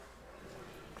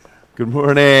Good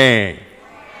morning.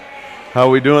 How are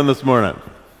we doing this morning?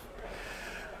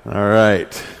 All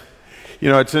right. You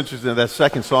know, it's interesting, that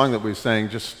second song that we sang,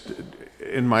 just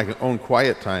in my own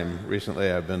quiet time recently,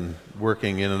 I've been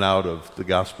working in and out of the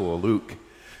Gospel of Luke,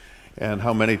 and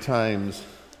how many times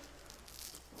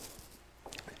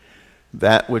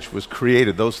that which was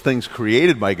created, those things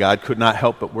created by God, could not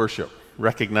help but worship,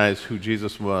 recognize who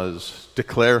Jesus was,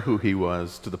 declare who he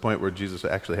was, to the point where Jesus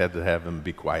actually had to have them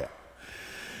be quiet.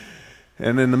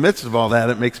 And in the midst of all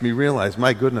that, it makes me realize,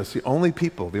 my goodness, the only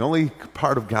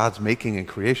part of God's making and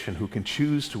creation who can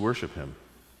choose to worship him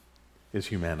is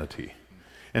humanity.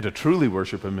 And to truly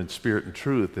worship him in spirit and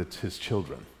truth, it's his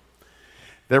children.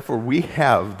 Therefore, we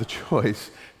have the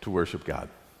choice to worship God.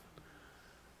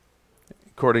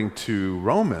 According to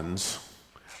Romans,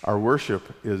 our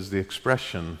worship is the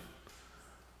expression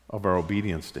of our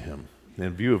obedience to him.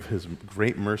 In view of his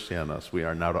great mercy on us, we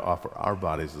are now to offer our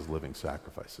bodies as living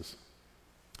sacrifices.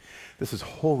 This is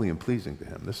holy and pleasing to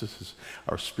him. This is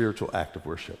our spiritual act of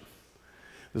worship.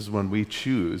 This is when we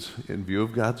choose, in view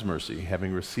of God's mercy,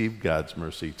 having received God's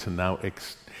mercy, to now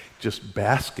just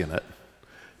bask in it,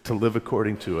 to live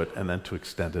according to it, and then to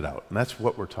extend it out. And that's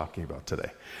what we're talking about today.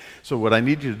 So what I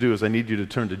need you to do is I need you to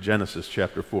turn to Genesis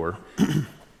chapter 4.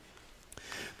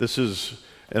 This is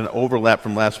an overlap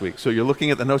from last week. So you're looking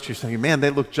at the notes, you're saying, man, they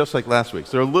look just like last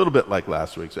week's. They're a little bit like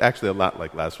last week's, actually a lot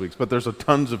like last week's, but there's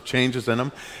tons of changes in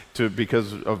them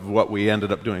because of what we ended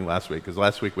up doing last week. Because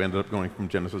last week we ended up going from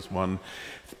Genesis 1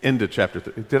 into chapter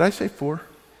 3. Did I say 4?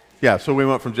 Yeah, so we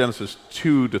went from Genesis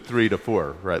 2 to 3 to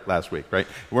 4, right, last week, right?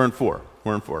 We're in 4.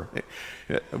 One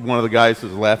of the guys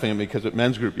is laughing at me because at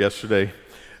men's group yesterday,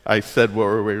 I said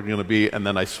where we were going to be, and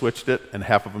then I switched it, and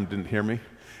half of them didn't hear me.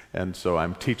 And so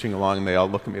I'm teaching along, and they all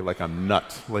look at me like I'm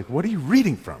nuts. Like, what are you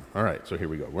reading from? All right, so here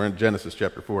we go. We're in Genesis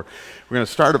chapter 4. We're going to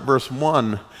start at verse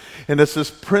 1, and it's this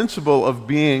principle of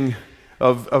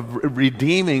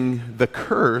redeeming the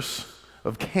curse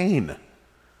of Cain.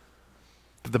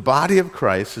 The body of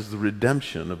Christ is the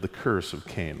redemption of the curse of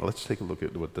Cain. Let's take a look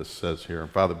at what this says here.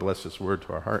 Father, bless this word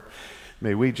to our heart.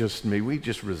 May we just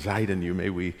reside in you.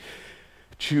 May we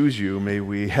choose you. May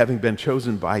we, having been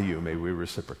chosen by you, may we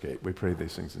reciprocate. We pray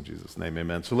these things in Jesus' name.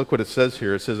 Amen. So look what it says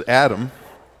here. It says, Adam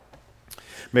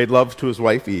made love to his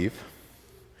wife Eve,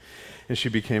 and she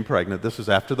became pregnant. This is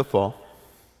after the fall.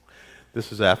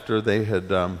 This is after they had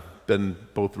been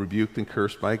both rebuked and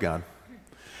cursed by God.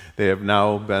 They have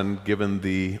now been given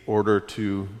the order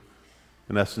to,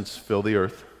 in essence, fill the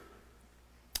earth.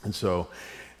 And so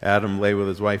Adam lay with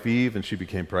his wife Eve, and she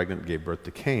became pregnant and gave birth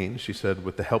to Cain. She said,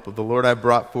 with the help of the Lord, I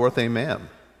brought forth a man.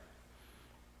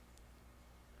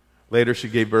 Later, she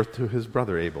gave birth to his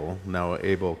brother Abel. Now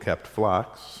Abel kept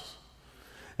flocks,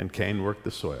 and Cain worked the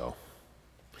soil.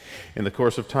 In the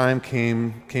course of time,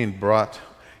 Cain brought,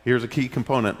 here's a key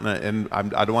component, and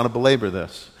I don't want to belabor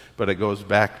this, but it goes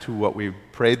back to what we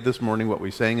prayed this morning, what we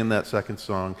sang in that second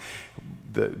song,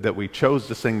 that we chose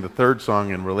to sing the third song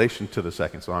in relation to the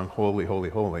second song, Holy, Holy,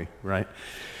 Holy, right?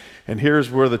 And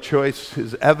here's where the choice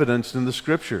is evidenced in the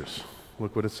scriptures.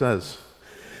 Look what it says.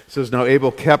 It says, now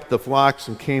Abel kept the flocks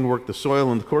and Cain worked the soil.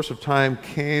 In the course of time,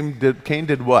 Cain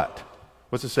did what?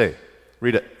 What's it say?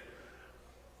 Read it.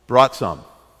 Brought some.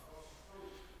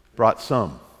 Brought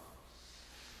some.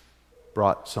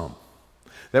 Brought some.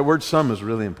 That word some is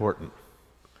really important,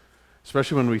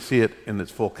 especially when we see it in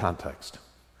its full context.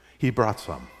 He brought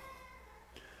some.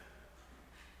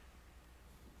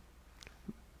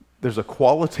 There's a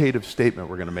qualitative statement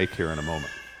we're going to make here in a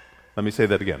moment. Let me say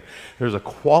that again. There's a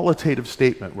qualitative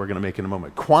statement we're going to make in a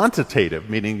moment. Quantitative,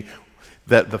 meaning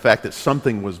that the fact that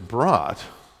something was brought,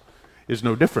 is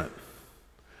no different.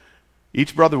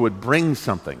 Each brother would bring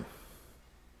something.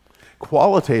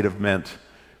 Qualitative meant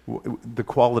the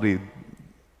quality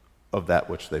of that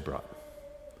which they brought.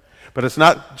 But it's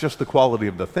not just the quality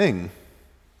of the thing.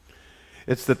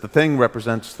 It's that the thing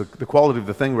represents, the quality of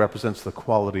the thing represents the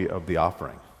quality of the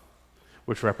offering,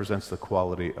 which represents the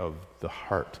quality of the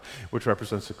heart, which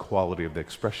represents the quality of the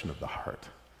expression of the heart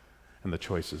and the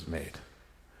choices made.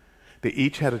 They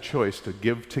each had a choice to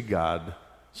give to God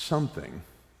something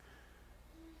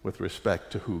with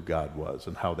respect to who God was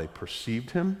and how they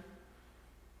perceived him,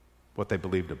 what they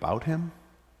believed about him,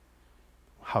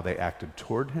 how they acted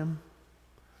toward him.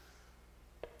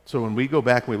 So when we go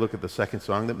back and we look at the second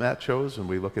song that Matt chose, and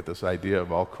we look at this idea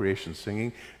of all creation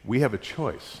singing, we have a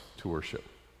choice to worship.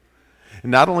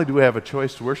 And not only do we have a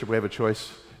choice to worship, we have a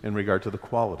choice in regard to the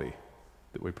quality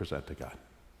that we present to God,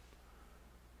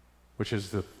 which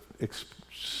is the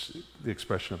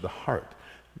expression of the heart,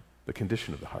 the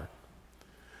condition of the heart.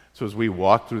 So as we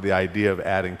walk through the idea of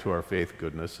adding to our faith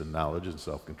goodness and knowledge and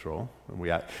self-control, and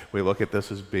we look at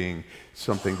this as being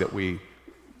something that we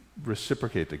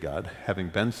reciprocate to God, having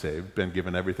been saved, been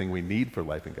given everything we need for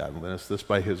life and godliness, this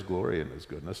by his glory and his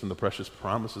goodness, and the precious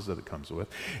promises that it comes with,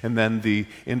 and then the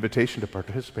invitation to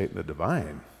participate in the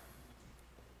divine.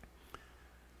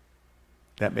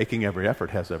 That making every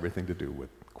effort has everything to do with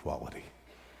quality.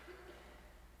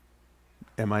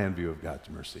 Am I in view of God's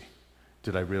mercy?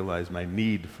 Did I realize my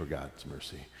need for God's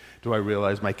mercy? Do I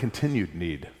realize my continued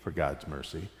need for God's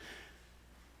mercy?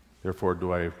 Therefore,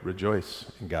 do I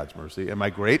rejoice in God's mercy? Am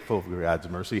I grateful for God's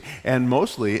mercy? And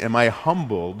mostly, am I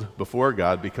humbled before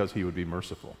God because he would be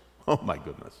merciful? Oh, my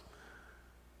goodness.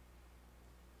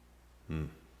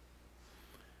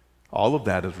 All of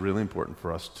that is really important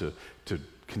for us to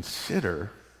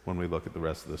consider when we look at the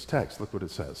rest of this text. Look what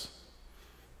it says.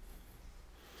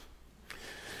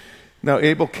 Now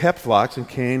Abel kept flocks and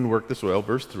Cain worked the soil.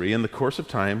 Verse 3, in the course of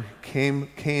time,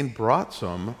 Cain brought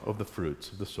some of the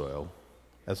fruits of the soil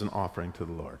as an offering to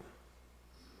the Lord.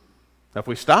 Now if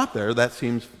we stop there, that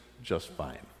seems just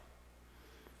fine.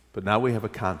 But now we have a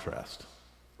contrast.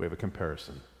 We have a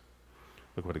comparison.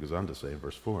 Look what it goes on to say in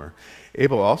verse 4.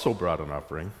 Abel also brought an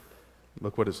offering.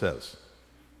 Look what it says.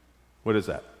 What is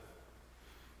that?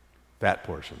 Fat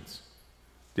portions.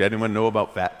 Do anyone know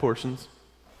about fat portions?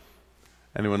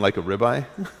 Anyone like a ribeye?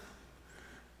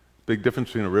 Big difference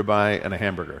between a ribeye and a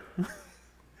hamburger.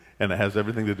 And it has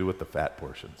everything to do with the fat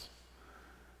portions.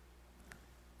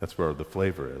 That's where the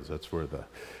flavor is. That's where the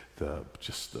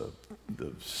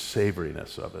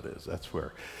savoriness of it is.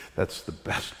 That's the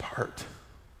best part.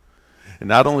 And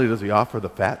not only does he offer the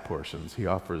fat portions, he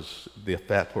offers the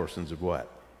fat portions of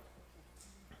what?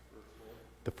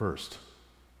 The first.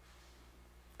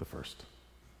 The first.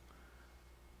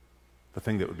 The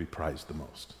thing that would be prized the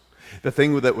most. The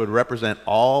thing that would represent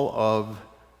all of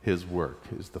his work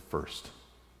is the first.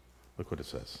 Look what it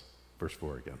says. Verse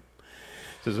 4 again.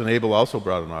 It says, and Abel also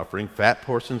brought an offering, fat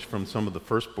portions from some of the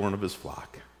firstborn of his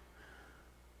flock.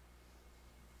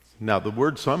 Now, the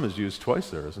word some is used twice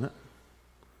there, isn't it?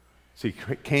 See,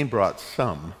 Cain brought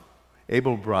some.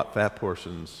 Abel brought fat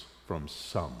portions from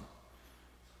some.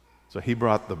 So he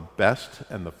brought the best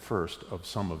and the first of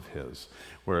some of his,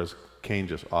 whereas Cain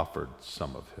just offered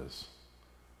some of his.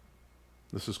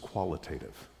 This is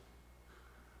qualitative.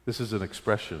 This is an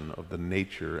expression of the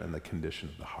nature and the condition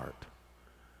of the heart.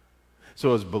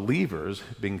 So as believers,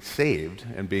 being saved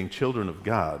and being children of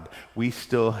God, we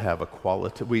still have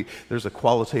there's a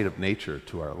qualitative nature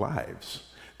to our lives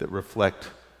that reflect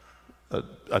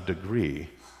a degree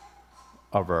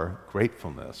of our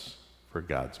gratefulness for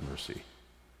God's mercy.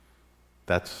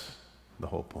 That's the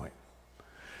whole point.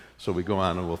 So we go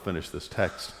on and we'll finish this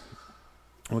text.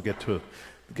 We'll get to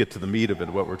the meat of it,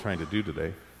 what we're trying to do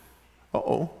today.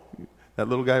 Uh-oh, that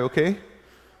little guy okay?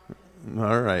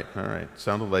 All right.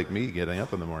 Sounded like me getting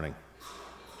up in the morning.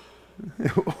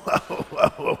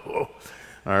 All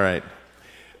right.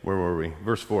 Where were we?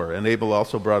 Verse 4. And Abel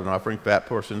also brought an offering, fat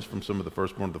portions from some of the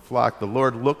firstborn of the flock. The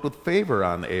Lord looked with favor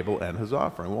on Abel and his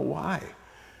offering. Well, why?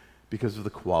 Because of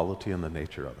the quality and the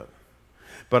nature of it.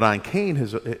 But on Cain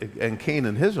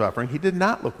and his offering, he did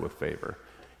not look with favor.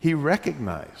 He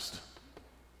recognized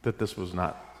that this was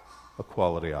not a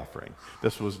quality offering.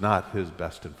 This was not his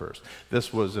best and first.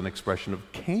 This was an expression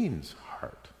of Cain's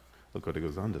heart. Look what it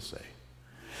goes on to say.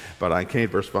 But on Cain,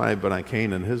 verse 5, but on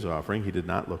Cain and his offering, he did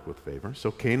not look with favor. So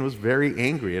Cain was very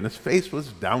angry, and his face was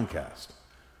downcast.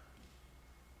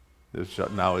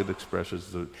 Now it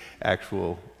expresses the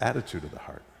actual attitude of the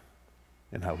heart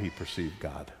and how he perceived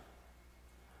God.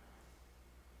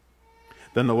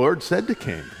 Then the Lord said to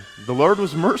Cain, the Lord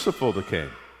was merciful to Cain.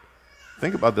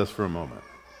 Think about this for a moment.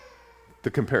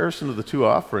 The comparison of the two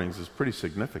offerings is pretty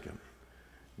significant.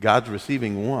 God's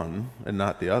receiving one and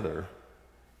not the other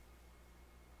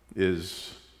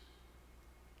is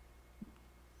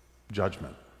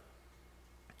judgment.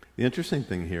 The interesting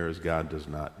thing here is God does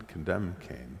not condemn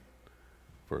Cain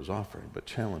for his offering, but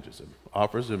challenges him,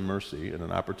 offers him mercy and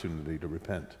an opportunity to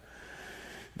repent.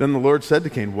 Then the Lord said to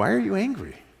Cain, why are you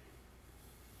angry?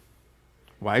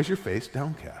 Why is your face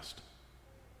downcast?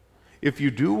 If you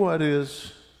do what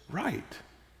is right,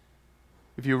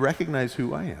 if you recognize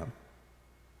who I am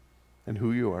and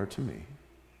who you are to me,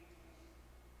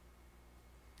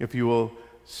 if you will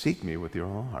seek me with your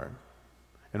whole heart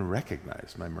and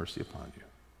recognize my mercy upon you,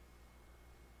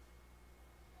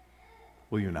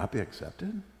 will you not be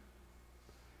accepted?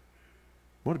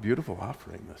 What a beautiful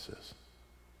offering this is.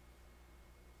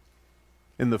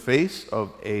 In the face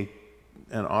of an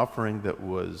offering that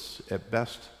was at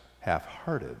best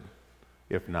half-hearted,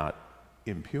 if not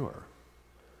impure,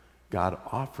 God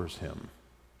offers him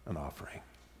an offering.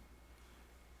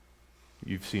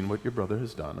 You've seen what your brother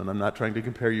has done, and I'm not trying to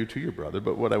compare you to your brother,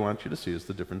 but what I want you to see is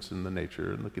the difference in the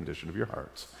nature and the condition of your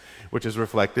hearts, which is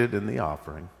reflected in the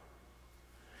offering.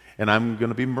 And I'm going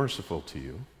to be merciful to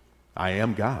you. I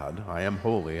am God. I am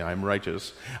holy. I am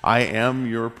righteous. I am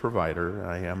your provider.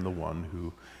 I am the one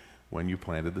who, when you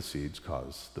planted the seeds,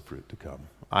 caused the fruit to come.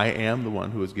 I am the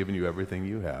one who has given you everything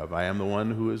you have. I am the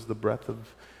one who is the breath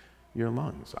of your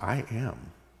lungs. I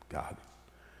am God.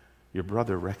 Your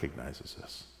brother recognizes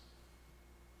this.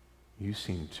 You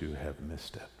seem to have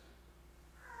missed it,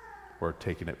 or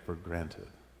taken it for granted,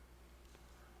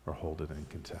 or hold it in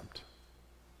contempt.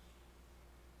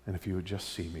 And if you would just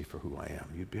see me for who I am,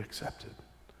 you'd be accepted.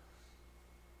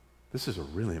 This is a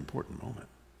really important moment.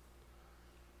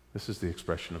 This is the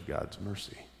expression of God's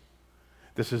mercy.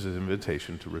 This is an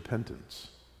invitation to repentance,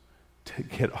 to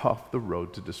get off the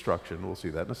road to destruction, we'll see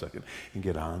that in a second, and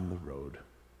get on the road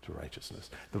to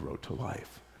righteousness, the road to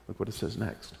life. Look what it says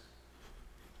next.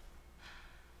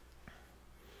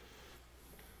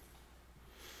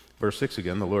 Verse 6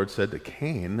 again, the Lord said to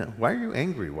Cain, why are you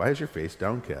angry? Why is your face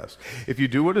downcast? If you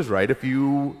do what is right,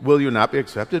 will you not be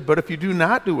accepted? But if you do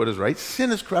not do what is right,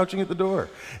 sin is crouching at the door.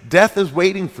 Death is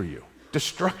waiting for you.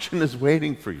 Destruction is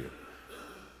waiting for you.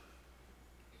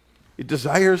 It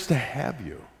desires to have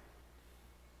you.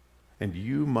 And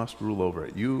you must rule over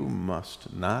it. You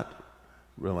must not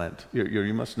relent.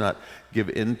 You must not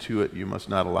give in to it. You must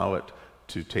not allow it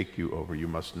to take you over. You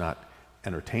must not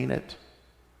entertain it,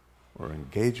 or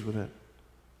engage with it,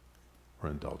 or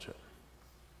indulge it.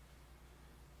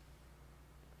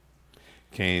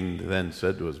 Cain then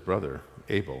said to his brother,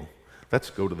 Abel, let's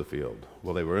go to the field.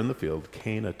 While they were in the field,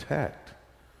 Cain attacked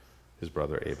his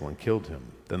brother Abel and killed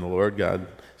him. Then the Lord God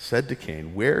said to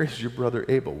Cain, where is your brother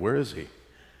Abel? Where is he?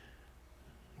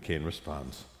 Cain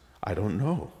responds, I don't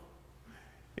know.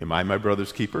 Am I my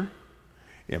brother's keeper?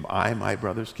 Am I my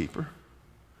brother's keeper?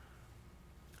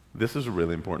 This is a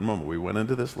really important moment. We went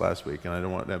into this last week,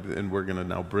 and we're going to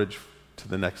now bridge to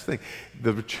the next thing.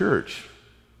 The church,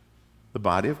 the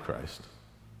body of Christ,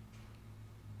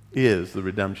 is the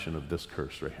redemption of this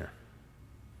curse right here.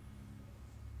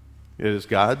 It is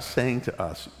God saying to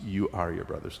us, you are your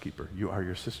brother's keeper. You are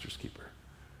your sister's keeper.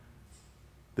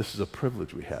 This is a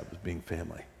privilege we have as being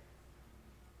family.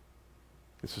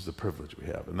 This is the privilege we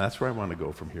have. And that's where I want to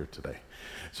go from here today.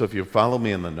 So if you follow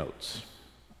me in the notes,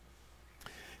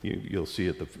 you'll see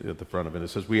at the front of it, it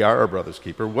says, we are our brother's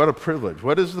keeper. What a privilege.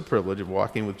 What is the privilege of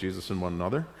walking with Jesus and one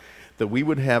another? That we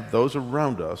would have those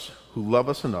around us who love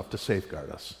us enough to safeguard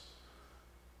us.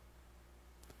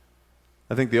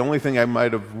 I think the only thing I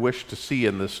might have wished to see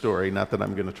in this story, not that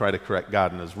I'm going to try to correct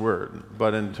God and his word,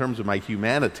 but in terms of my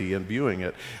humanity and viewing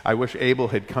it, I wish Abel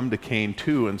had come to Cain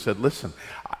too and said, listen,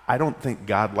 I don't think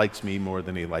God likes me more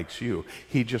than he likes you.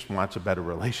 He just wants a better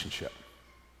relationship.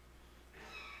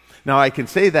 Now, I can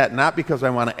say that not because I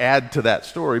want to add to that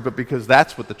story, but because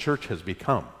that's what the church has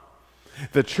become.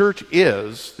 The church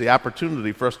is the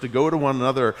opportunity for us to go to one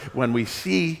another when we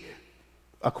see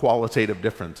a qualitative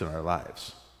difference in our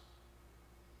lives.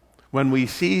 When we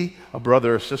see a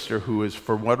brother or sister who is,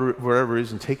 for whatever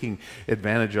reason, taking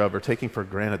advantage of or taking for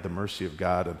granted the mercy of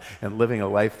God and living a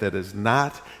life that is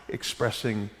not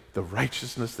expressing the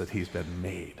righteousness that he's been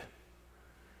made.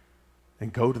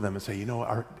 And go to them and say, you know,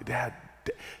 our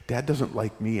Dad doesn't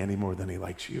like me any more than he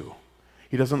likes you.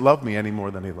 He doesn't love me any more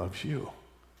than he loves you.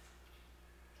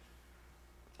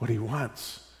 What he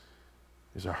wants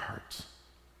is our hearts.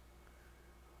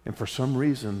 And for some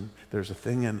reason, there's a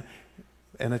thing and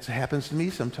it happens to me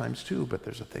sometimes too, but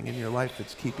there's a thing in your life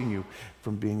that's keeping you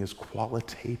from being as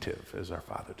qualitative as our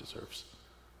Father deserves.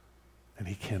 And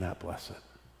he cannot bless it.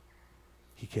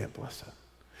 He can't bless it.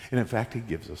 And in fact, he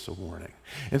gives us a warning.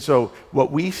 And so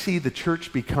what we see the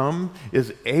church become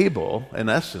is Abel, in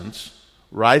essence,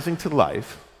 rising to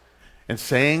life and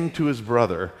saying to his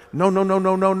brother,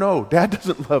 no. Dad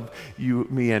doesn't love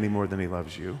me any more than he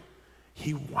loves you.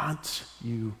 He wants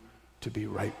you to be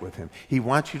right with him. He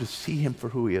wants you to see him for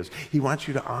who he is. He wants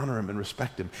you to honor him and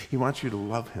respect him. He wants you to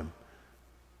love him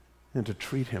and to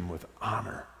treat him with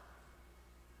honor.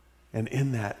 And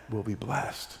in that, we'll be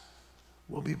blessed.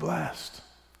 We'll be blessed.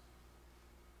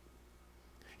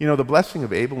 You know, the blessing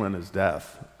of Abel in his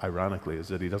death, ironically, is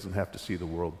that he doesn't have to see the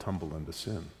world tumble into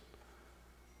sin.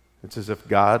 It's as if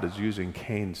God is using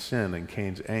Cain's sin and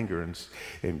Cain's anger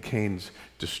and Cain's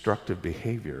destructive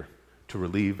behavior to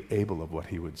relieve Abel of what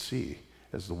he would see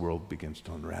as the world begins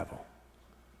to unravel.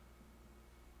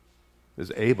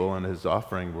 As Abel and his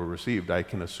offering were received, I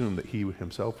can assume that he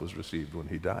himself was received when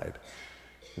he died.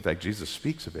 In fact, Jesus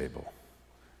speaks of Abel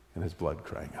and his blood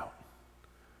crying out.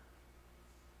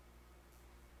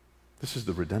 This is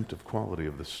the redemptive quality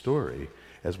of the story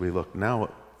as we look now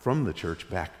from the church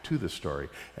back to the story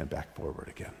and back forward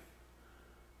again.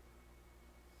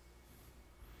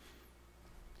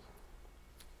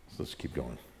 So let's keep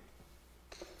going.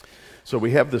 So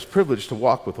we have this privilege to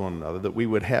walk with one another, that we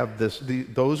would have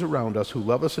those around us who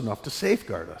love us enough to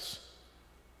safeguard us.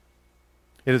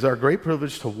 It is our great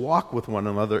privilege to walk with one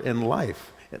another in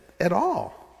life at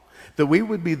all. That we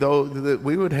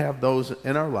would have those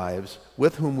in our lives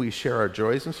with whom we share our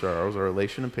joys and sorrows, our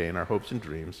elation and pain, our hopes and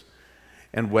dreams.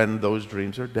 And when those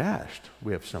dreams are dashed,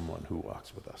 we have someone who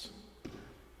walks with us.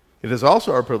 It is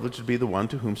also our privilege to be the one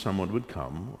to whom someone would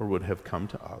come or would have come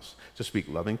to us to speak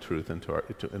loving truth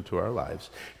into our lives,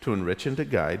 to enrich and to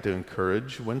guide, to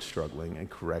encourage when struggling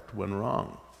and correct when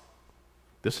wrong.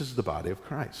 This is the body of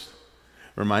Christ,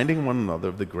 reminding one another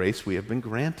of the grace we have been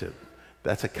granted.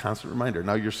 That's a constant reminder.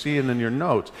 Now you're seeing in your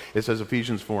notes, it says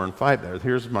Ephesians 4 and 5 there.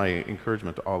 Here's my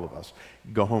encouragement to all of us.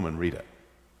 Go home and read it.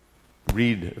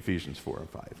 Read Ephesians 4 and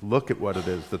 5. Look at what it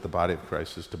is that the body of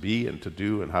Christ is to be and to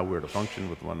do and how we're to function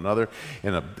with one another.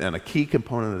 And a key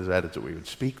component of that is that we would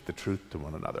speak the truth to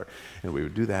one another. And we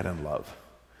would do that in love.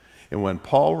 And when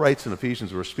Paul writes in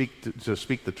Ephesians, we're to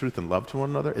speak the truth in love to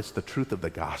one another, it's the truth of the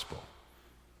gospel.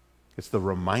 It's the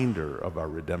reminder of our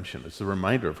redemption. It's the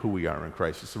reminder of who we are in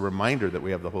Christ. It's a reminder that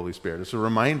we have the Holy Spirit. It's a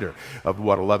reminder of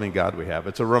what a loving God we have.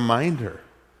 It's a reminder.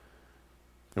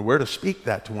 And we're to speak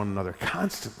that to one another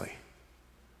constantly.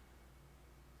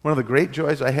 One of the great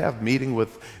joys I have meeting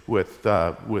with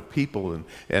people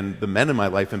and the men in my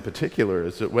life in particular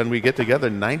is that when we get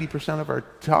together, 90% of our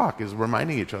talk is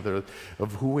reminding each other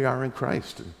of who we are in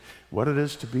Christ and what it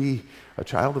is to be a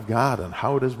child of God and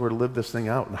how it is we're to live this thing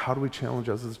out and how do we challenge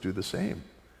others to do the same.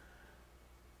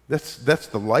 That's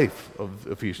the life of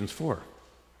Ephesians 4.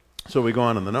 So we go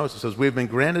on in the notes. It says, we've been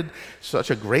granted such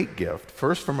a great gift,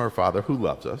 first from our Father who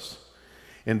loves us,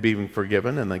 in being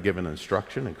forgiven and then given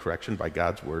instruction and correction by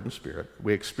God's word and spirit.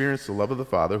 We experience the love of the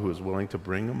Father who is willing to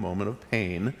bring a moment of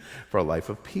pain for a life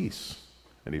of peace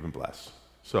and even bless.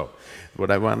 So what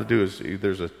I want to do is,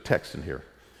 there's a text in here,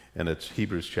 and it's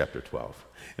Hebrews chapter 12.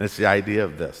 And it's the idea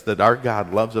of this, that our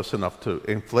God loves us enough to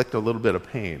inflict a little bit of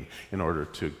pain in order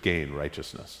to gain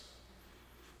righteousness.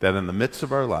 That in the midst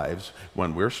of our lives,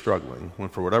 when we're struggling, when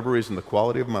for whatever reason the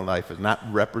quality of my life is not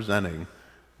representing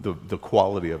the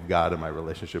quality of God in my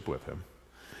relationship with him,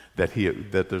 that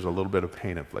there's a little bit of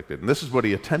pain inflicted. And this is what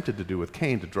he attempted to do with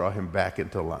Cain, to draw him back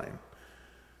into line.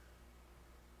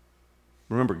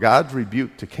 Remember, God's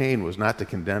rebuke to Cain was not to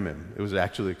condemn him. It was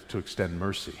actually to extend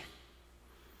mercy.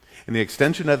 And the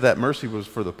extension of that mercy was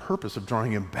for the purpose of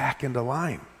drawing him back into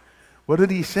line. What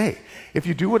did he say? If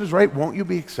you do what is right, won't you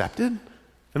be accepted?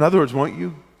 In other words, won't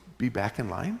you be back in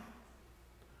line?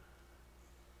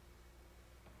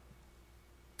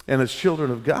 And as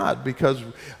children of God, because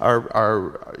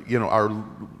our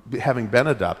having been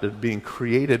adopted, being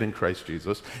created in Christ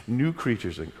Jesus, new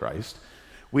creatures in Christ,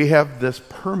 we have this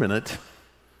permanent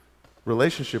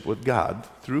relationship with God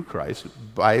through Christ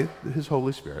by his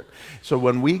Holy Spirit. So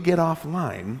when we get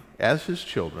offline as his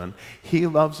children, he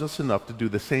loves us enough to do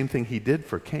the same thing he did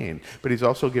for Cain, but he's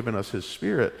also given us his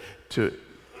Spirit to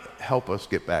help us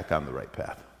get back on the right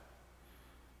path.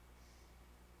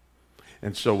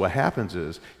 And so what happens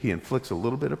is he inflicts a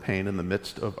little bit of pain in the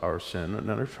midst of our sin and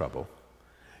our trouble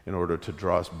in order to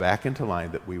draw us back into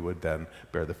line that we would then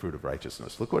bear the fruit of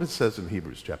righteousness. Look what it says in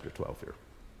Hebrews chapter 12 here.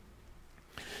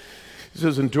 It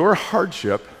says, endure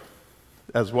hardship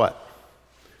as what?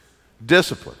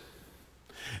 Discipline.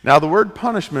 Now the word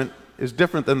punishment is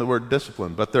different than the word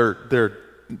discipline, but they're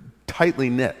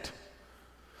tightly knit.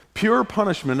 Pure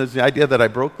punishment is the idea that I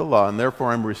broke the law and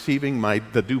therefore I'm receiving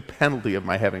the due penalty of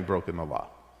my having broken the law.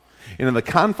 And in the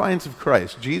confines of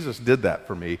Christ, Jesus did that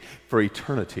for me for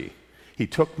eternity. He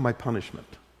took my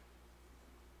punishment.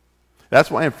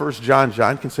 That's why in 1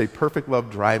 John can say perfect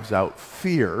love drives out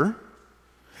fear,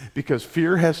 because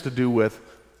fear has to do with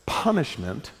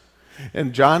punishment.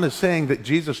 And John is saying that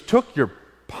Jesus took your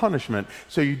punishment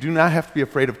so you do not have to be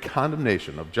afraid of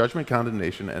condemnation, of judgment,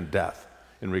 condemnation, and death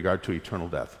in regard to eternal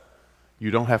death. You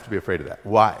don't have to be afraid of that.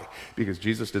 Why? Because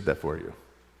Jesus did that for you.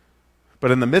 But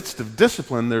in the midst of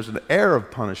discipline, there's an air of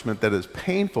punishment that is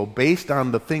painful based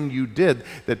on the thing you did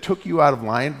that took you out of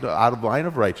line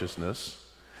of righteousness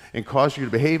and caused you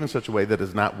to behave in such a way that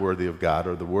is not worthy of God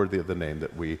or worthy of the name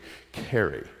that we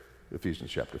carry. Ephesians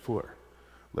chapter 4.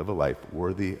 Live a life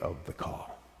worthy of the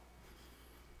call.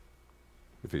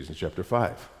 Ephesians chapter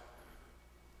 5.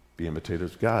 Be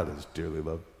imitators of God as dearly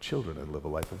loved children and live a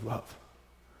life of love.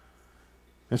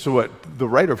 And so what the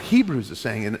writer of Hebrews is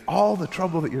saying, in all the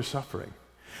trouble that you're suffering,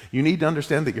 You need to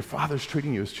understand that your Father's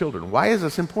treating you as children. Why is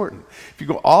this important? If you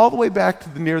go all the way back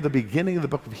to near the beginning of the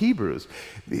book of Hebrews,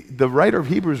 the writer of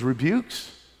Hebrews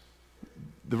rebukes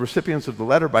the recipients of the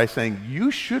letter by saying,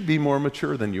 you should be more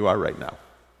mature than you are right now.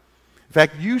 In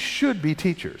fact, you should be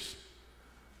teachers.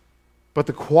 But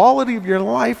the quality of your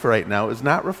life right now is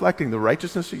not reflecting the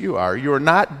righteousness that you are. You are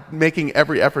not making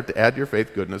every effort to add your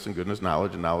faith, goodness, and goodness,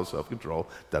 knowledge, and knowledge, self-control,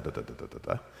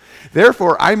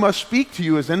 Therefore, I must speak to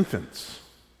you as infants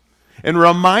and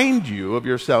remind you of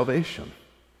your salvation.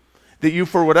 That you,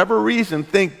 for whatever reason,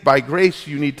 think by grace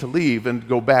you need to leave and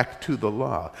go back to the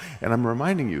law. And I'm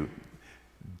reminding you,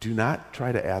 do not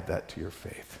try to add that to your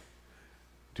faith.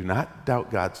 Do not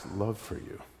doubt God's love for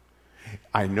you.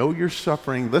 I know you're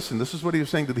suffering. Listen, this is what he was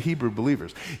saying to the Hebrew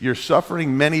believers. You're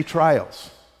suffering many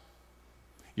trials.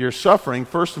 You're suffering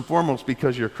first and foremost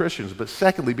because you're Christians, but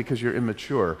secondly because you're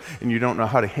immature and you don't know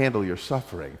how to handle your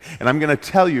suffering. And I'm going to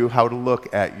tell you how to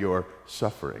look at your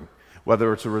suffering,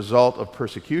 whether it's a result of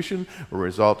persecution or a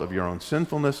result of your own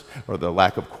sinfulness or the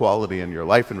lack of quality in your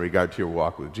life in regard to your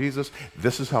walk with Jesus.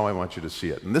 This is how I want you to see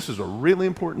it. And this is a really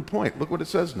important point. Look what it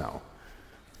says now.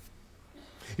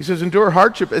 He says, endure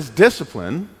hardship as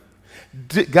discipline.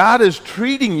 God is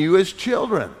treating you as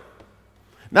children.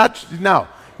 Now,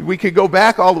 we could go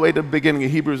back all the way to the beginning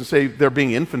of Hebrews and say they're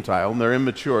being infantile and they're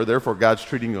immature, therefore God's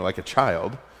treating you like a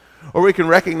child. Or we can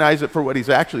recognize it for what he's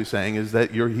actually saying is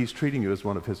that he's treating you as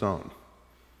one of his own.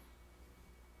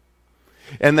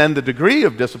 And then the degree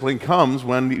of discipline comes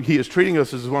when he is treating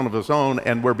us as one of his own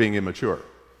and we're being immature.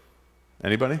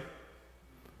 Anybody?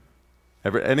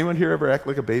 Anyone here ever act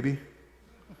like a baby?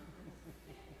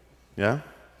 Yeah?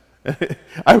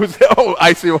 I was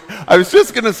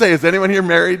just going to say, is anyone here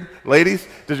married? Ladies,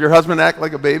 does your husband act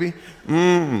like a baby?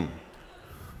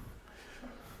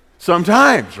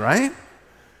 Sometimes, right?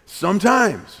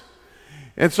 Sometimes.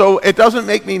 And so it doesn't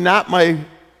make me not my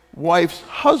wife's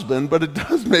husband, but it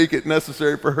does make it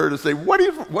necessary for her to say,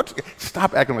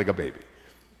 stop acting like a baby.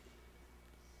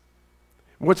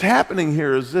 What's happening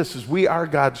here is this, is we are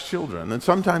God's children, and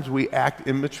sometimes we act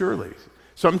immaturely.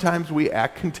 Sometimes we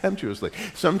act contemptuously.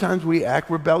 Sometimes we act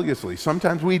rebelliously.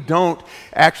 Sometimes we don't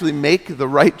actually make the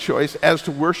right choice as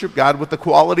to worship God with the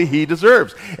quality he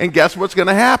deserves. And guess what's going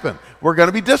to happen? We're going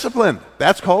to be disciplined.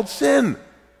 That's called sin.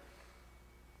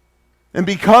 And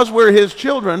because we're his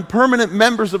children, permanent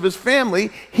members of his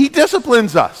family, he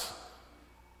disciplines us.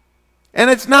 And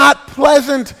it's not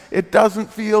pleasant. It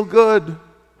doesn't feel good.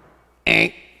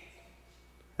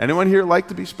 Anyone here like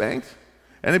to be spanked?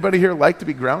 Anybody here like to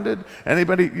be grounded?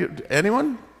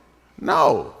 Anyone?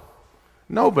 No.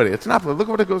 Nobody. It's not. Look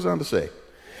what it goes on to say.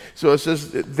 So it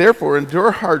says, therefore, endure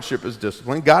hardship as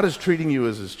discipline. God is treating you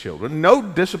as his children. No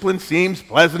discipline seems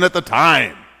pleasant at the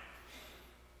time,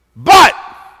 but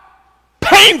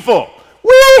painful.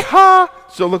 Wee-ha!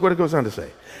 So look what it goes on to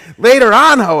say. Later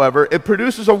on, however, it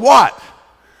produces a what?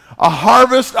 A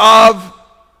harvest of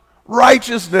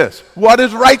righteousness. What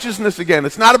is righteousness again?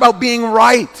 It's not about being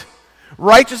right.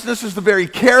 Righteousness is the very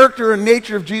character and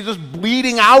nature of Jesus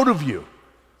bleeding out of you.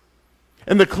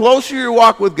 And the closer you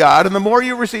walk with God, and the more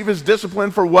you receive his discipline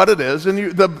for what it is, and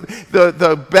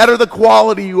the better the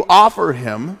quality you offer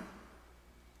him,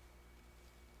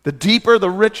 the deeper, the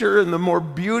richer, and the more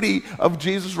beauty of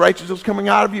Jesus' righteousness coming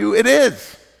out of you it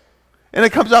is. And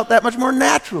it comes out that much more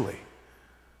naturally.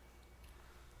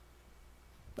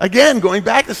 Again, going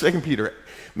back to 2 Peter,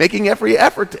 making every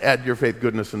effort to add your faith,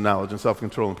 goodness, and knowledge, and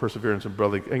self-control, and perseverance,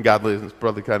 and godliness,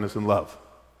 brotherly kindness, and love.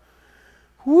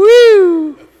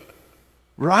 Woo!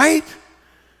 Right?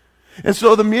 And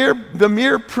so the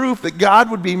mere proof that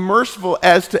God would be merciful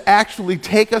as to actually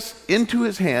take us into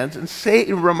his hands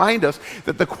and remind us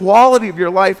that the quality of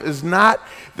your life is not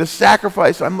the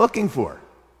sacrifice I'm looking for.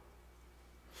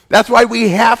 That's why we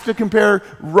have to compare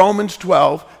Romans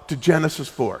 12 to Genesis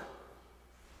 4.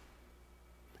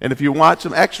 And if you want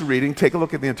some extra reading, take a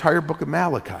look at the entire book of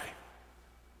Malachi.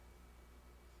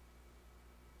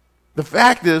 The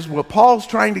fact is, what Paul's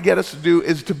trying to get us to do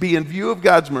is to be in view of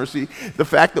God's mercy, the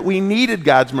fact that we needed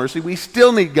God's mercy, we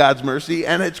still need God's mercy,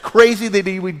 and it's crazy that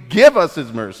he would give us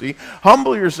his mercy.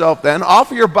 Humble yourself then,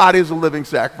 offer your body as a living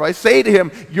sacrifice, say to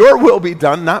him, your will be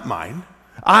done, not mine,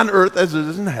 on earth as it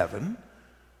is in heaven.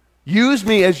 Use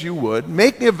me as you would,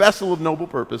 make me a vessel of noble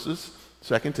purposes,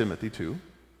 2 Timothy 2.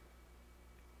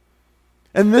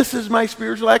 And this is my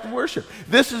spiritual act of worship.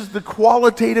 This is the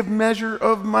qualitative measure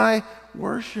of my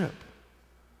worship.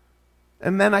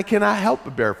 And then I cannot help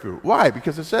but bear fruit. Why?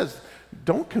 Because it says,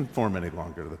 don't conform any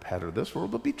longer to the pattern of this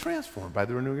world, but be transformed by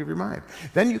the renewing of your mind.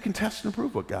 Then you can test and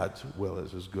prove what God's will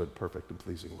is good, perfect, and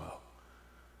pleasing will.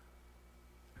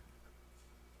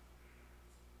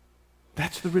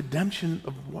 That's the redemption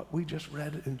of what we just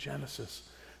read in Genesis.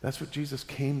 That's what Jesus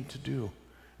came to do.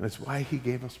 And that's why he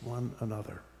gave us one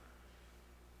another.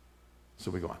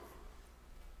 So we go on.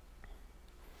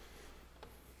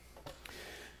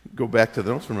 Go back to the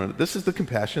notes for a minute. This is the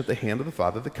compassion at the hand of the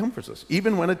Father that comforts us,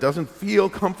 even when it doesn't feel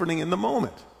comforting in the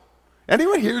moment.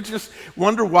 Anyone here just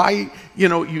wonder why, you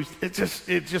don't,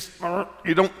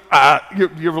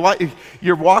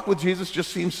 your walk with Jesus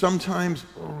just seems sometimes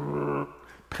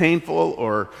painful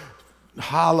or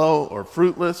hollow or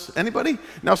fruitless? Anybody?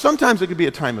 Now, sometimes it could be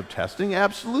a time of testing,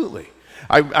 absolutely.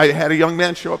 I had a young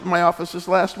man show up in my office this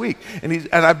last week, and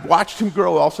I've watched him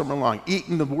grow all summer long,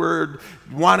 eating the Word,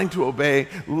 wanting to obey,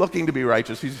 looking to be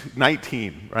righteous. He's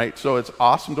 19, right? So it's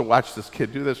awesome to watch this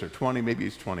kid do this, or 20, maybe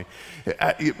he's 20.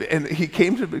 And he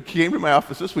came to my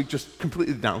office this week just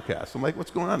completely downcast. I'm like,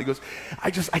 what's going on? He goes, I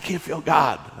can't feel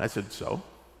God. I said, so?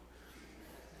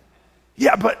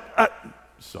 Yeah, but,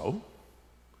 so?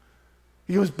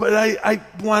 He goes, but I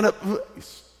want to...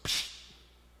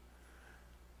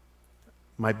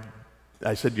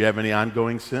 I said, do you have any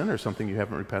ongoing sin or something you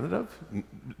haven't repented of?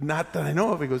 Not that I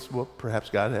know of. He goes, well,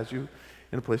 perhaps God has you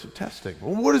in a place of testing.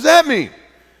 Well, what does that mean? It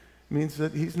means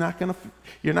that you're not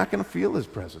going to feel his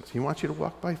presence. He wants you to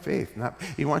walk by faith.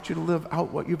 He wants you to live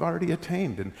out what you've already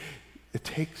attained. And it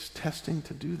takes testing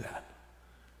to do that.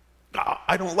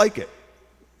 I don't like it.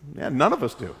 Yeah, none of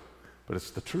us do. But it's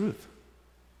the truth.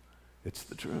 It's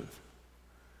the truth.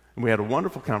 And we had a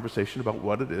wonderful conversation about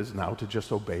what it is now to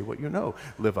just obey what you know,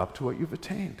 live up to what you've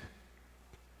attained.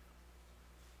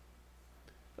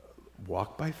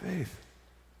 Walk by faith.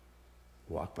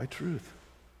 Walk by truth.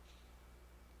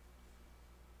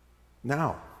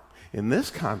 Now, in this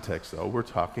context, though, we're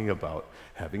talking about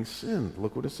having sinned.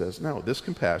 Look what it says now. This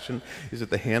compassion is at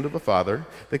the hand of the Father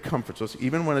that comforts us,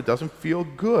 even when it doesn't feel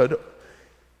good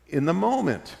in the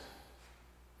moment.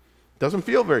 Doesn't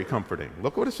feel very comforting.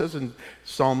 Look what it says in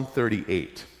Psalm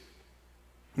 38.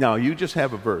 Now, you just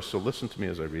have a verse, so listen to me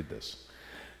as I read this.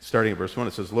 Starting at verse 1,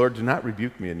 it says, Lord, do not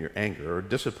rebuke me in your anger or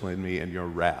discipline me in your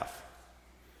wrath.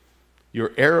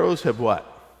 Your arrows have what?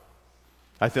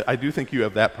 I do think you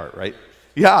have that part, right?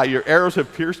 Yeah, your arrows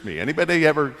have pierced me. Anybody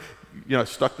ever,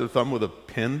 stuck their thumb with a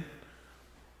pin?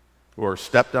 Or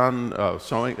stepped on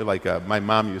sewing, like my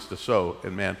mom used to sew,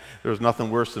 and man, there was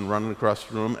nothing worse than running across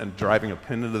the room and driving a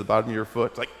pin into the bottom of your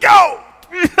foot. It's like, go!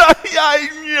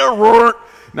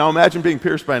 Now imagine being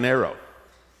pierced by an arrow.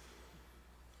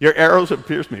 Your arrows have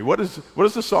pierced me. What is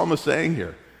the psalmist saying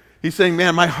here? He's saying,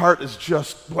 man, my heart is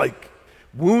just like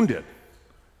wounded.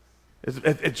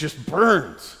 It just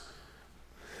burns.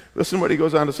 Listen to what he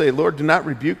goes on to say. Lord, do not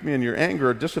rebuke me in your anger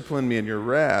or discipline me in your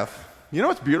wrath. You know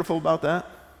what's beautiful about that?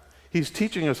 He's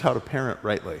teaching us how to parent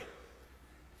rightly.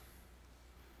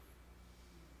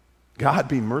 God,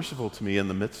 be merciful to me in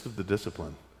the midst of the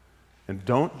discipline. And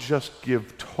don't just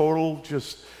give total,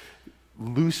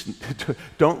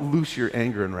 don't loose your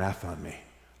anger and wrath on me.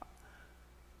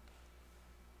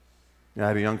 I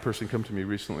had a young person come to me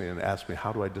recently and ask me,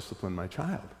 how do I discipline my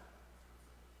child?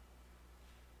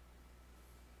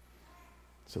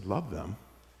 I said, love them.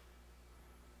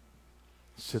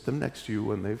 Sit them next to you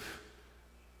when they've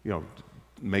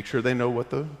make sure they know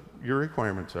what your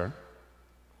requirements are.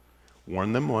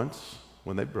 Warn them once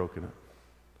when they've broken it.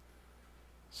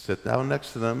 Sit down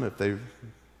next to them if they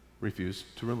refuse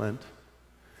to relent.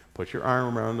 Put your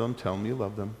arm around them, tell them you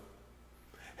love them.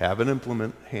 Have an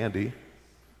implement handy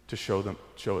to show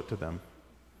it to them.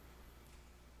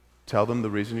 Tell them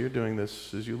the reason you're doing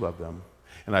this is you love them.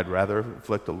 And I'd rather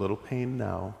inflict a little pain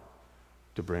now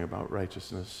to bring about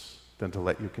righteousness than to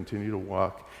let you continue to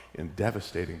walk in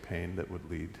devastating pain that would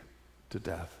lead to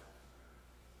death.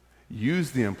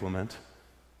 Use the implement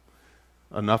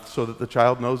enough so that the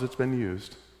child knows it's been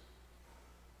used.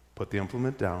 Put the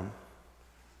implement down.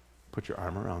 Put your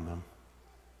arm around them.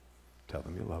 Tell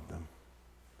them you love them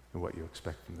and what you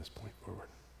expect from this point forward,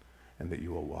 and that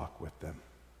you will walk with them.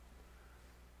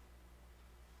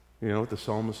 You know what the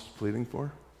psalmist is pleading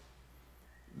for?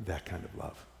 That kind of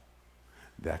love,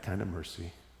 that kind of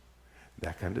mercy,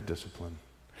 that kind of discipline,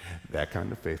 that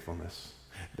kind of faithfulness,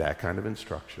 that kind of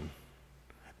instruction,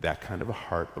 that kind of a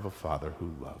heart of a father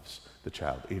who loves the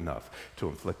child enough to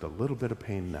inflict a little bit of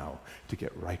pain now to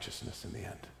get righteousness in the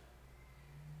end.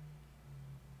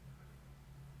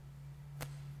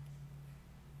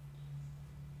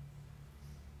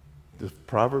 The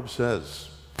proverb says,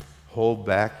 hold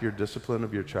back your discipline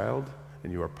of your child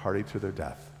and you are party to their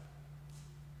death.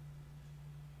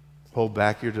 Hold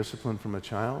back your discipline from a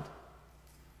child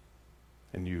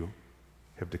and you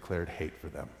have declared hate for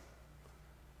them.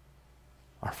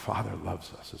 Our Father loves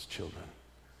us as children,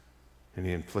 and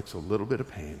He inflicts a little bit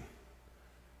of pain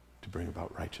to bring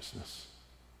about righteousness,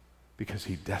 because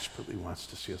he desperately wants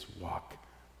to see us walk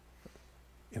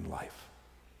in life.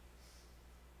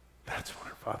 That's what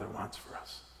our Father wants for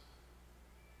us.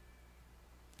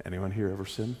 Anyone here ever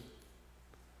sin?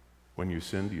 When you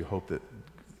sin, do you hope that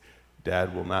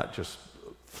Dad will not just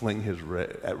fling his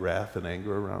wrath and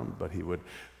anger around, but he would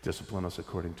discipline us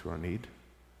according to our need?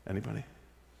 Anybody?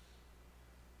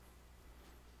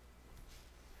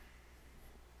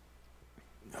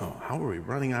 No. How are we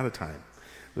running out of time?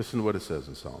 Listen to what it says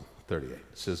in Psalm 38. It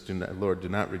says, Lord, do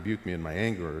not rebuke me in my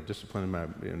anger or discipline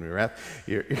in my wrath.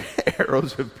 Your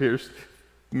arrows have pierced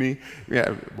me.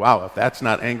 Yeah, wow, if that's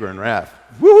not anger and wrath.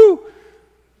 Woo!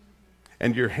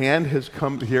 And your hand has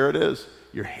come, here it is,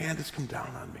 your hand has come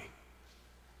down on me.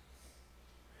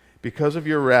 Because of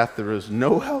your wrath, there is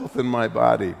no health in my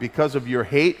body. Because of your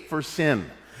hate for sin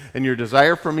and your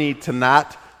desire for me to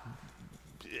not,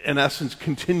 in essence,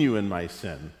 continue in my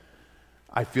sin,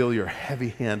 I feel your heavy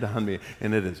hand on me,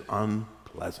 and it is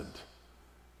unpleasant.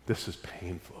 This is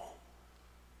painful.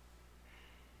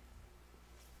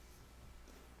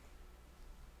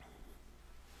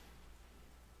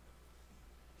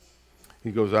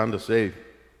 He goes on to say,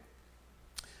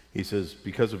 he says,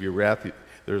 because of your wrath,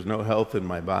 there's no health in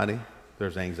my body.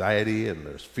 There's anxiety, and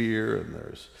there's fear, and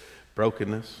there's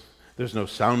brokenness. There's no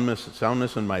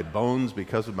soundness in my bones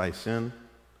because of my sin.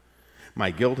 My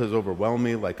guilt has overwhelmed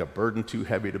me like a burden too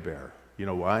heavy to bear. You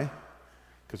know why?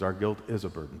 Because our guilt is a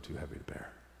burden too heavy to bear.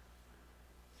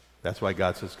 That's why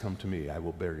God says, come to me, I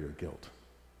will bear your guilt.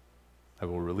 I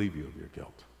will relieve you of your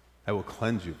guilt. I will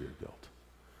cleanse you of your guilt.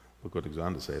 Look what he goes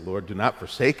on to say. Lord, do not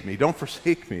forsake me. Don't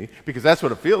forsake me, because that's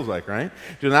what it feels like, right?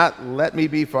 Do not let me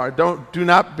be far. Do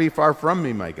not be far from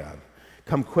me, my God.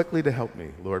 Come quickly to help me,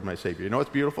 Lord, my Savior. You know what's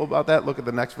beautiful about that? Look at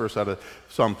the next verse out of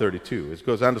Psalm 32. It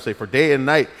goes on to say, for day and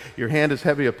night your hand is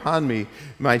heavy upon me.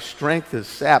 My strength is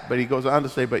sapped. But he goes on to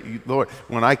say, but you, Lord,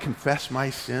 when I confess my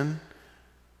sin,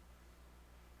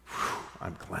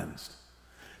 I'm cleansed.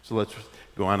 So let's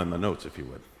go on in the notes, if you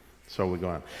would. So we go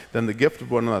on. Then the gift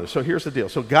of one another. So here's the deal.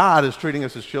 So God is treating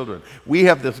us as children. We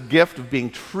have this gift of being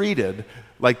treated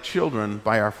like children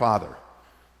by our Father.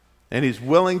 And he's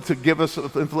willing to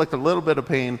inflict a little bit of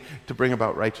pain to bring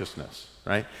about righteousness,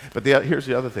 right? But here's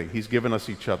the other thing. He's given us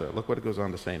each other. Look what it goes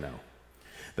on to say now.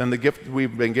 Then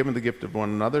we've been given the gift of one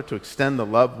another to extend the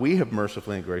love we have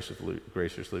mercifully and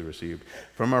graciously received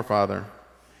from our Father.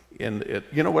 And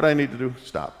you know what I need to do?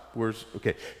 Stop.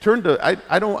 Okay. Turn to.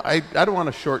 I don't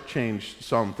want to shortchange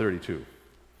Psalm 32.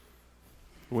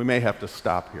 We may have to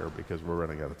stop here because we're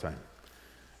running out of time.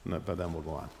 But then we'll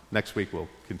go on. Next week we'll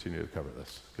continue to cover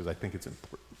this because I think it's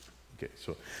important. Okay.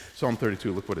 So Psalm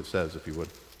 32. Look what it says, if you would.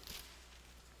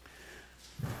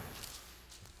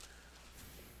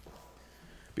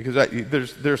 Because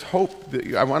there's hope.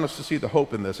 I want us to see the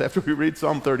hope in this. After we read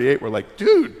Psalm 38, we're like,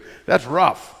 dude, that's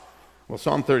rough. Well,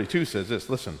 Psalm 32 says this.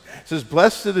 Listen. It says,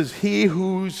 blessed is he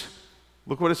whose,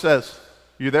 look what it says.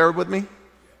 You there with me?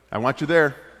 I want you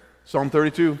there. Psalm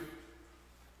 32.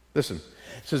 Listen.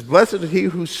 It says, blessed is he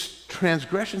whose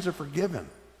transgressions are forgiven,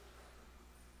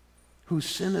 whose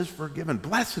sin is forgiven.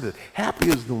 Blessed is, happy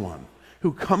is the one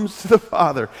who comes to the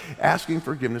Father asking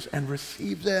forgiveness and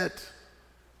receives it.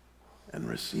 And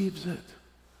receives it.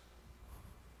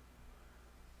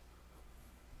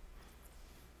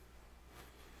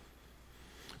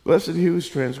 Blessed is he whose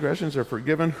transgressions are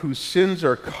forgiven, whose sins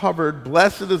are covered.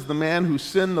 Blessed is the man whose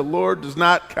sin the Lord does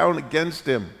not count against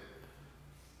him,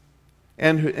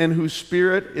 and in whose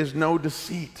spirit is no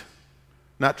deceit.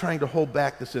 Not trying to hold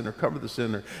back the sin or cover the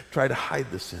sin or try to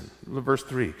hide the sin. Verse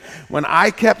 3. When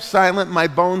I kept silent, my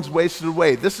bones wasted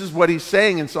away. This is what he's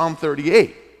saying in Psalm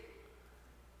 38.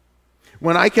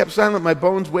 When I kept silent, my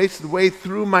bones wasted away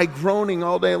through my groaning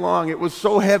all day long. It was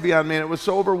so heavy on me, and it was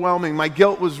so overwhelming. My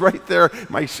guilt was right there,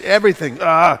 my everything.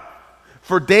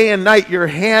 For day and night, your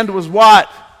hand was what?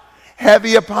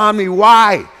 Heavy upon me.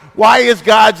 Why? Why is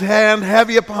God's hand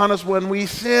heavy upon us when we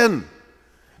sin?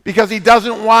 Because he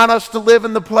doesn't want us to live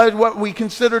in the pleasure, what we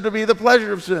consider to be the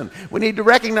pleasure of sin. We need to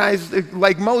recognize,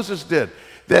 like Moses did,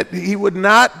 that he would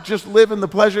not just live in the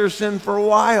pleasure of sin for a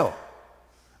while,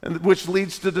 and which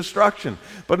leads to destruction,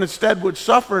 but instead would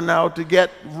suffer now to get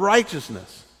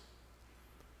righteousness.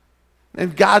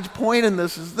 And God's point in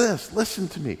this is this. Listen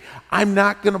to me. I'm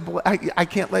not going to, I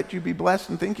can't let you be blessed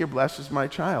and think you're blessed as my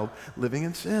child living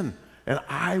in sin. And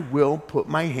I will put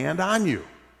my hand on you.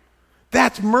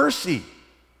 That's mercy.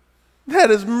 That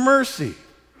is mercy.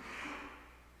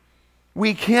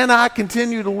 We cannot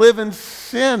continue to live in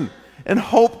sin and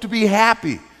hope to be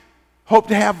happy, hope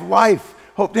to have life,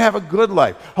 hope to have a good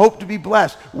life, hope to be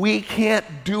blessed. We can't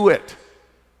do it.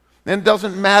 And it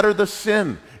doesn't matter the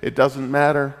sin. It doesn't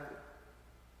matter.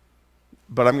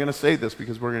 But I'm going to say this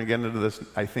because we're going to get into this,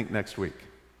 I think, next week.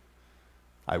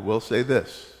 I will say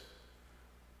this,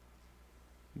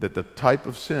 that the type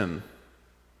of sin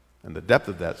and the depth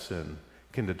of that sin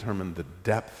can determine the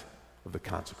depth of the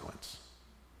consequence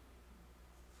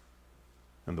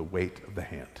and the weight of the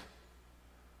hand.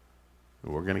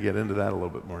 And we're going to get into that a little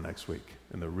bit more next week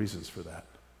and the reasons for that.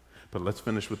 But let's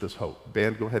finish with this hope.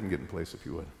 Band, go ahead and get in place if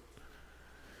you would.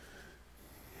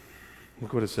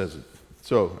 Look what it says.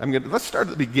 So let's start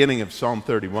at the beginning of Psalm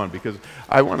 31 because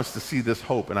I want us to see this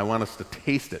hope and I want us to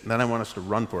taste it and then I want us to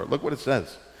run for it. Look what it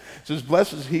says. It says,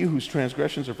 blessed is he whose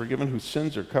transgressions are forgiven, whose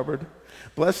sins are covered.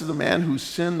 Blessed is the man whose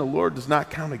sin the Lord does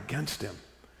not count against him.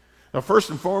 Now, first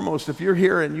and foremost, if you're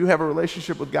here and you have a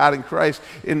relationship with God in Christ,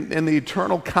 in the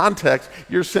eternal context,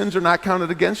 your sins are not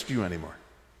counted against you anymore.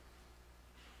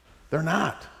 They're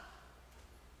not.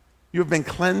 You have been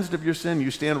cleansed of your sin.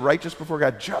 You stand righteous before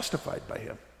God, justified by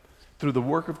him through the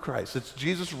work of Christ. It's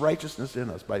Jesus' righteousness in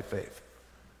us by faith.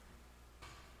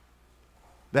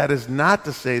 That is not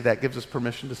to say that gives us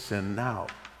permission to sin now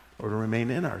or to remain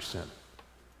in our sin.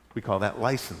 We call that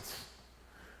license.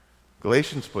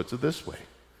 Galatians puts it this way.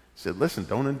 He said, listen,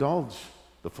 don't indulge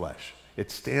the flesh. It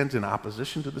stands in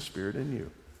opposition to the Spirit in you.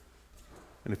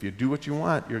 And if you do what you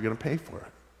want, you're going to pay for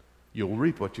it. You'll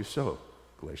reap what you sow.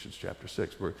 Galatians chapter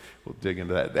 6. We'll dig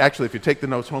into that. Actually, if you take the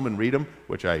notes home and read them,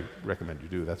 which I recommend you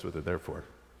do, that's what they're there for,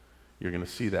 you're going to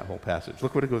see that whole passage.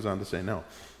 Look what it goes on to say now.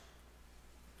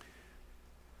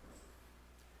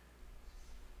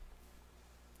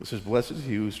 It says, blessed is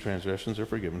he whose transgressions are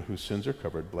forgiven, whose sins are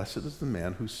covered. Blessed is the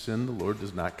man whose sin the Lord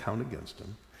does not count against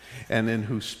him, and in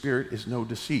whose spirit is no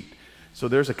deceit. So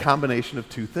there's a combination of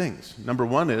two things. Number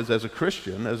one is, as a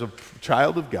Christian, as a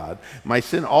child of God, my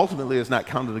sin ultimately is not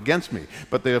counted against me.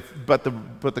 But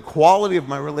the quality of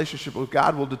my relationship with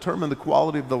God will determine the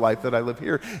quality of the life that I live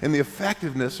here and the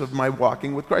effectiveness of my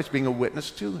walking with Christ, being a witness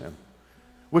to him,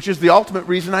 which is the ultimate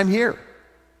reason I'm here.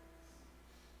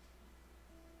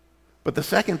 But the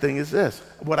second thing is this.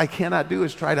 What I cannot do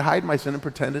is try to hide my sin and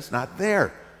pretend it's not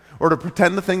there, or to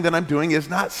pretend the thing that I'm doing is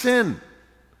not sin.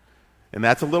 And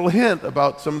that's a little hint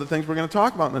about some of the things we're going to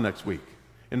talk about in the next week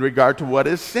in regard to what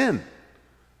is sin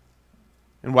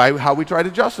and how we try to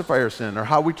justify our sin, or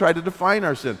how we try to define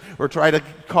our sin, or try to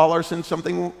call our sin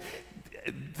something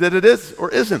that it is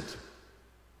or isn't.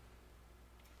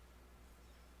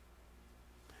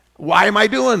 Why am I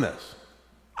doing this?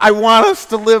 I want us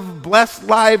to live blessed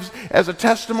lives as a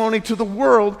testimony to the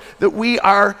world that we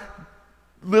are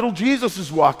little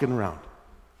Jesuses walking around.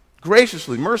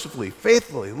 Graciously, mercifully,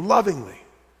 faithfully, lovingly.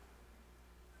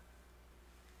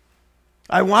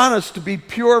 I want us to be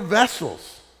pure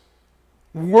vessels,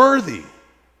 worthy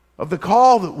of the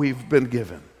call that we've been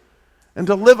given, and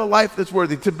to live a life that's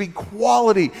worthy, to be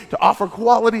quality, to offer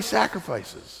quality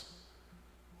sacrifices,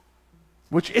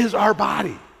 which is our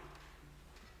body.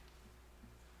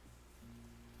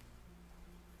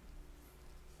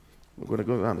 We're going to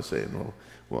go on to say, and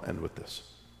we'll end with this.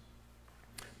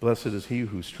 Blessed is he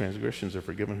whose transgressions are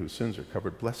forgiven, whose sins are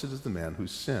covered. Blessed is the man whose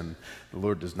sin the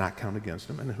Lord does not count against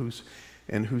him, and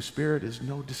whose spirit is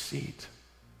no deceit.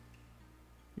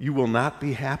 You will not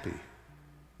be happy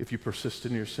if you persist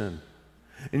in your sin.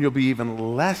 And you'll be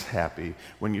even less happy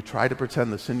when you try to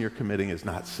pretend the sin you're committing is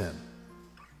not sin.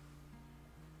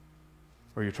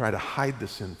 Or you try to hide the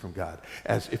sin from God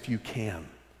as if you can.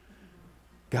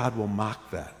 God will mock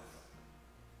that.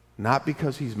 Not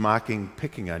because he's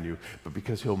picking on you, but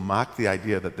because he'll mock the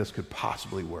idea that this could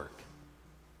possibly work.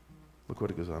 Look what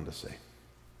it goes on to say.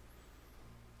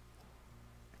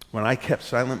 When I kept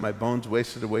silent, my bones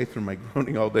wasted away through my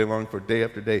groaning all day long, for day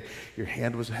after day, your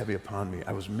hand was heavy upon me.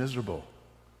 I was miserable.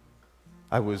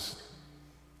 I was,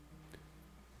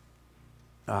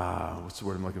 what's the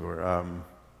word I'm looking for?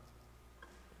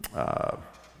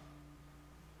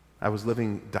 I was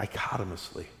living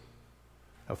dichotomously.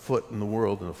 A foot in the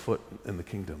world and a foot in the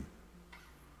kingdom.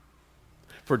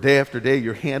 For day after day,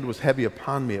 your hand was heavy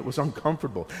upon me. It was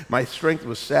uncomfortable. My strength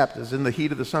was sapped as in the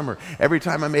heat of the summer. Every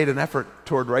time I made an effort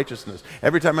toward righteousness,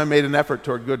 every time I made an effort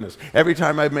toward goodness, every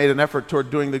time I made an effort toward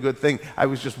doing the good thing, I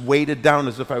was just weighted down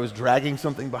as if I was dragging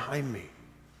something behind me.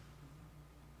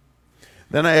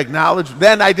 Then I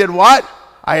did what?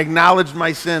 I acknowledged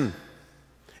my sin.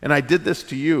 And I did this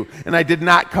to you. And I did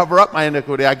not cover up my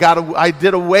iniquity. I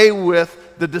did away with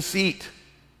the deceit.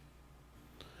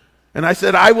 And I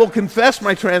said, I will confess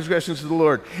my transgressions to the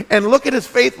Lord. And look at his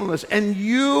faithfulness. And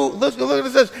look at what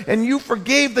it says. And you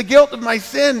forgave the guilt of my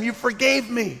sin. You forgave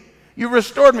me. You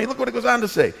restored me. Look what it goes on to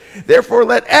say. Therefore,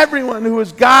 let everyone who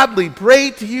is godly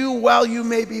pray to you while you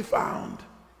may be found.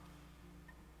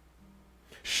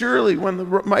 Surely when the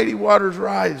mighty waters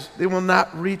rise, they will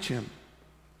not reach him.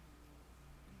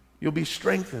 You'll be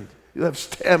strengthened. You'll have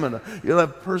stamina. You'll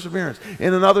have perseverance.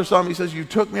 In another psalm, he says, you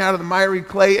took me out of the miry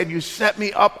clay and you set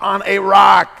me up on a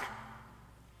rock.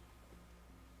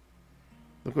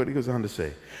 Look what he goes on to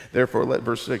say. Therefore,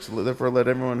 verse 6, therefore let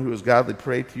everyone who is godly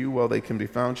pray to you while they can be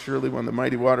found. Surely when the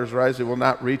mighty waters rise, they will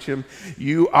not reach him.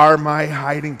 You are my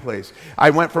hiding place.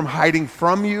 I went from hiding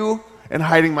from you and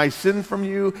hiding my sin from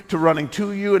you to running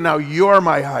to you, and now you're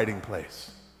my hiding place.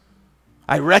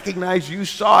 I recognize you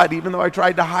saw it even though I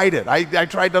tried to hide it. I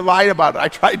tried to lie about it. I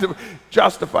tried to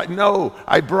justify. No,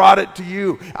 I brought it to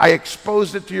you. I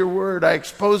exposed it to your word. I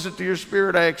exposed it to your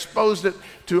spirit. I exposed it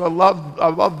to a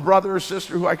loved brother or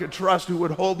sister who I could trust, who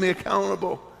would hold me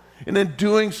accountable. And in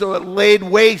doing so, it laid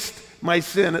waste my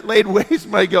sin. It laid waste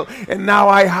my guilt. And now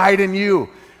I hide in you.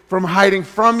 From hiding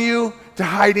from you to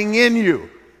hiding in you.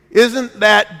 Isn't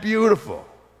that beautiful?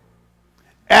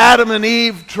 Adam and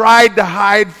Eve tried to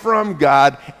hide from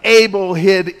God. Abel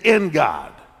hid in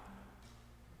God.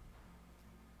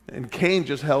 And Cain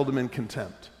just held him in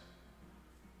contempt.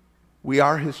 We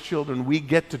are his children. We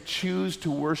get to choose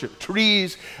to worship.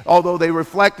 Trees, although they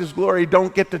reflect his glory,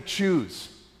 don't get to choose.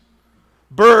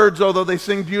 Birds, although they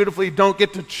sing beautifully, don't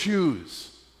get to choose.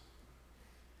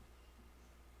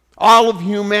 All of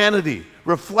humanity,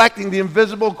 reflecting the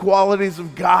invisible qualities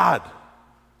of God,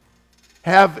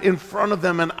 have in front of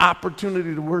them an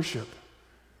opportunity to worship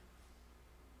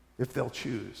if they'll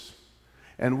choose.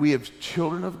 And we, as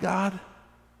children of God,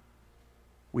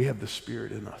 we have the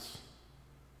Spirit in us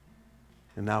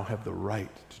and now have the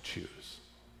right to choose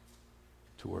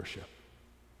to worship.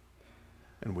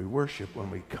 And we worship when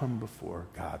we come before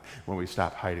God, when we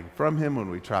stop hiding from him,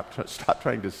 when we stop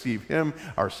trying to deceive him,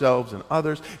 ourselves, and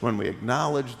others, when we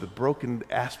acknowledge the broken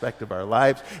aspect of our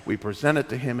lives, we present it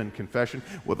to him in confession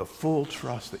with a full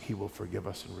trust that he will forgive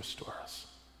us and restore us.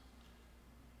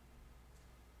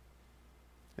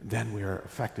 And then we are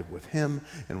effective with him,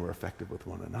 and we're effective with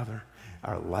one another.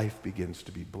 Our life begins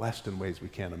to be blessed in ways we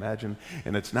can't imagine,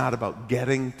 and it's not about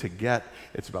getting to get,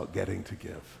 it's about getting to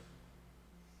give.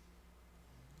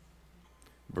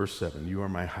 Verse 7, you are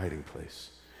my hiding place.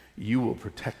 You will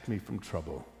protect me from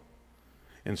trouble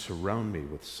and surround me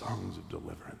with songs of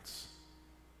deliverance.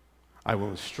 I will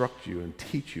instruct you and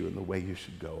teach you in the way you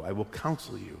should go. I will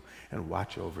counsel you and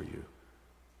watch over you.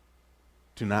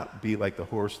 Do not be like the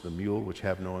horse, the mule, which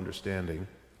have no understanding,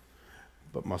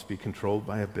 but must be controlled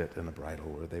by a bit and a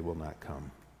bridle, or they will not come.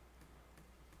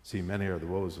 See, many are the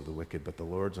woes of the wicked, but the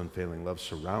Lord's unfailing love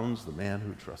surrounds the man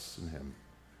who trusts in him.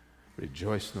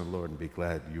 Rejoice in the Lord and be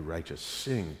glad, you righteous.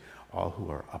 Sing, all who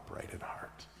are upright in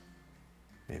heart.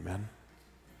 Amen.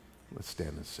 Let's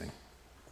stand and sing.